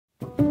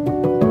Hello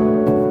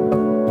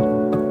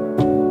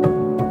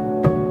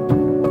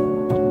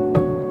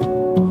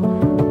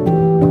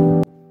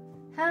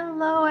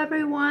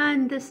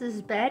everyone, this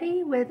is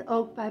Betty with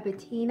Oak by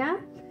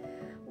Bettina.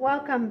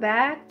 Welcome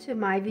back to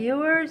my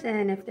viewers,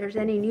 and if there's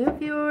any new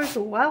viewers,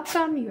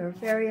 welcome. You're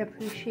very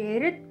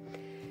appreciated.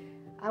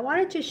 I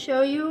wanted to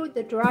show you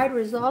the dried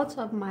results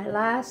of my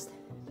last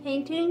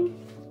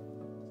painting.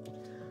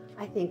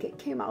 I think it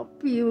came out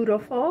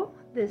beautiful.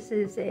 This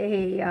is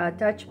a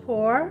Dutch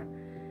pour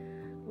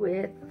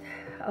with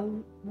a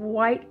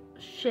white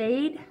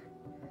shade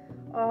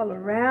all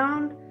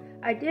around.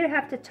 I did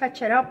have to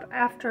touch it up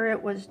after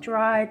it was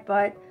dried,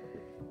 but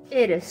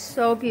it is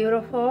so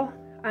beautiful.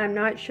 I'm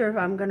not sure if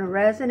I'm going to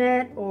resin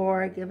it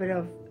or give it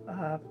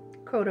a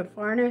coat of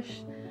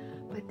varnish,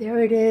 but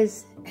there it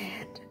is,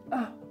 and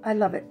oh, I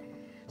love it.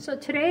 So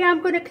today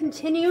I'm going to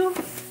continue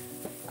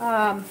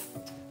on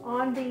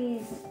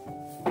these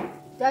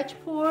Dutch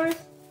pours,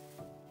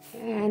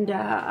 and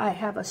I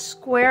have a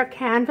square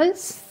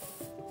canvas.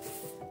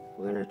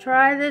 We're going to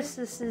try this.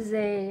 This is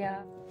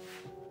a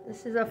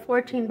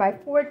 14 by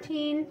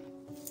 14.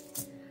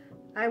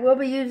 I will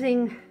be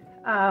using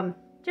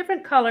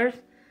different colors.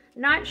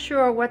 Not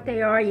sure what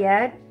they are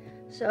yet.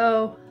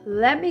 So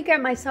let me get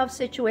myself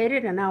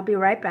situated and I'll be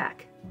right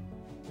back.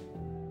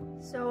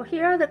 So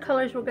here are the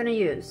colors we're going to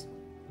use.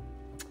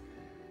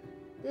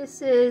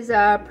 This is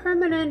a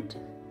Permanent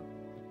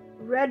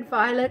Red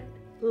Violet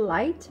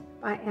Light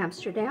by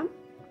Amsterdam.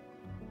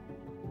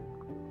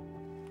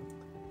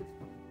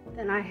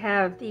 Then I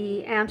have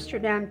the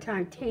Amsterdam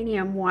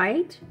Titanium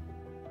White.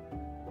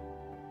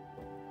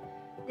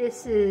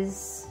 This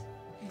is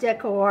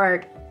Deco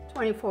Art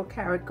 24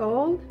 karat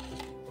gold.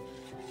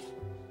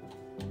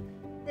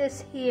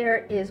 This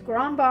here is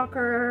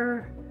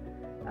Grombacher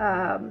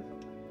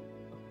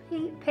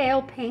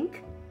pale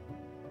pink.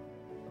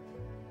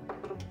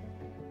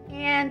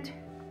 And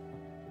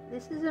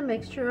this is a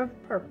mixture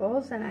of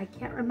purples, and I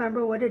can't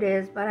remember what it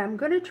is, but I'm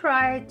going to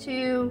try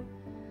to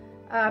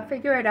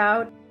figure it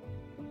out.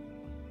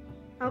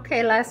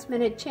 Okay, last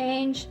minute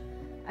change.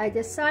 I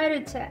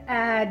decided to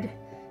add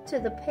to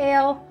the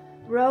pale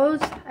rose,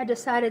 I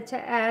decided to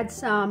add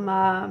some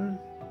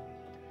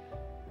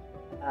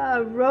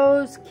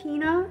rose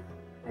quina,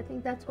 I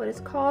think that's what it's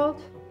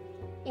called,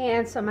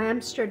 and some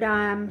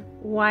Amsterdam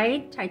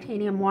white,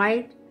 titanium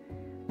white,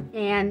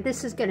 and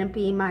this is going to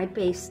be my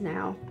base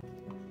now.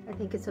 I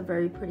think it's a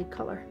very pretty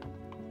color.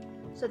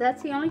 So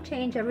that's the only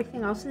change,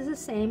 everything else is the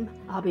same.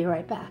 I'll be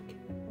right back.